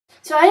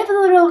So I have a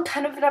little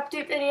kind of an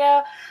update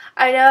video.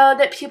 I know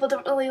that people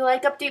don't really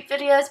like update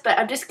videos, but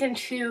I'm just going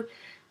to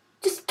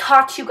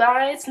talk to you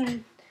guys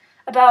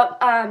about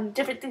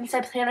different things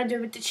I plan on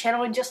doing with the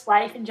channel and just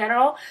life in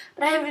general.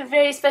 But I have a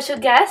very special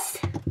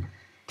guest,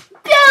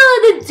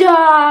 Bella the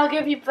dog,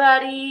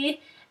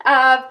 everybody.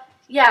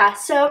 Yeah,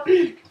 so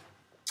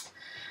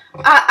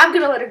I'm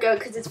going to let her go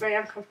because it's very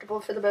uncomfortable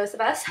for the both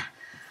of us.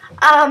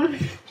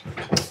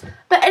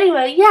 But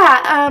anyway,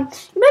 yeah,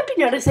 you might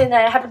be noticing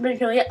that I haven't been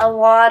doing a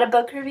lot of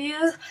book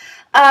reviews.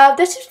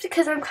 That's just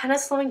because I'm kind of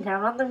slowing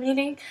down on the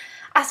reading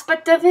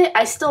aspect of it.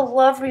 I still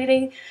love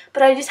reading,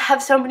 but I just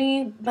have so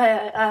many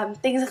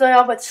things going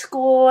on with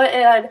school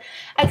and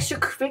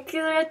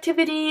extracurricular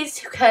activities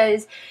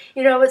because,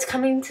 you know, it's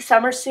coming to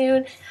summer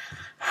soon.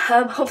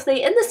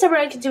 Hopefully in the summer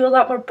I can do a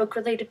lot more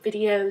book-related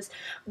videos,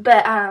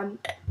 but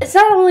it's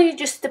not only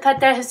just the fact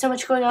that I have so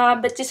much going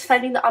on, but just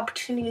finding the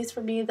opportunities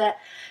for me that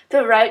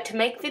feel right to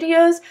make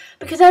videos,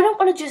 because I don't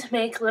want to just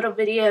make little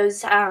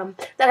videos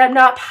that I'm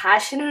not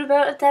passionate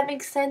about, if that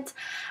makes sense.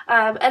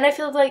 And I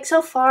feel like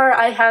so far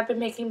I have been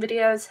making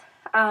videos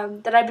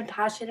that I've been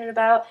passionate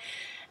about,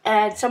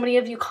 and so many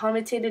of you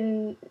commented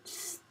and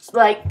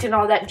liked and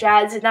all that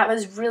jazz, and that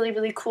was really,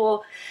 really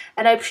cool,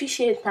 and I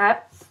appreciate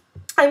that.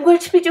 I'm going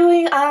to be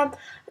doing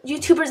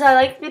YouTubers I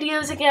Like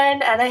videos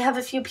again, and I have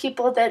a few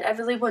people that I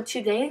really want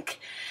to thank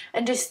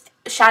and just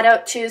shout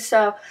out to.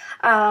 So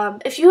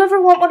if you ever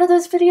want one of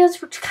those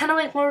videos, which kind of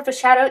like more of a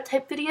shout out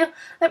type video,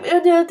 let me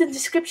know in the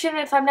description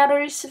if I'm not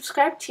already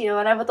subscribed to you,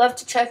 and I would love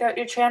to check out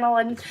your channel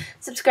and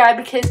subscribe,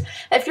 because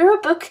if you're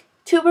a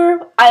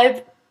booktuber,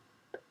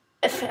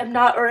 if I'm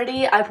not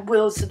already, I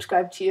will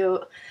subscribe to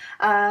you.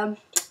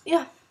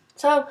 Yeah,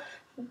 so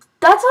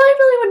that's all I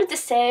really wanted to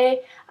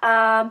say.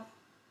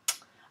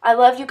 I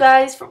love you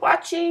guys for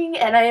watching,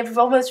 and I have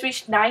almost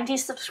reached 90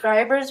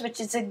 subscribers, which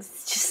is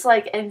just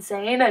like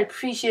insane. I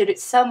appreciate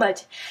it so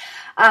much.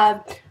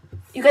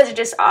 You guys are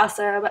just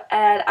awesome,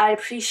 and I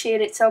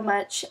appreciate it so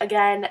much.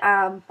 Again,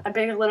 I'm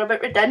being a little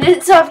bit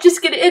redundant, so I'm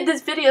just going to end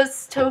this video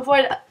to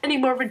avoid any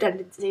more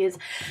redundancies.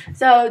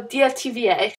 So, DFTVA.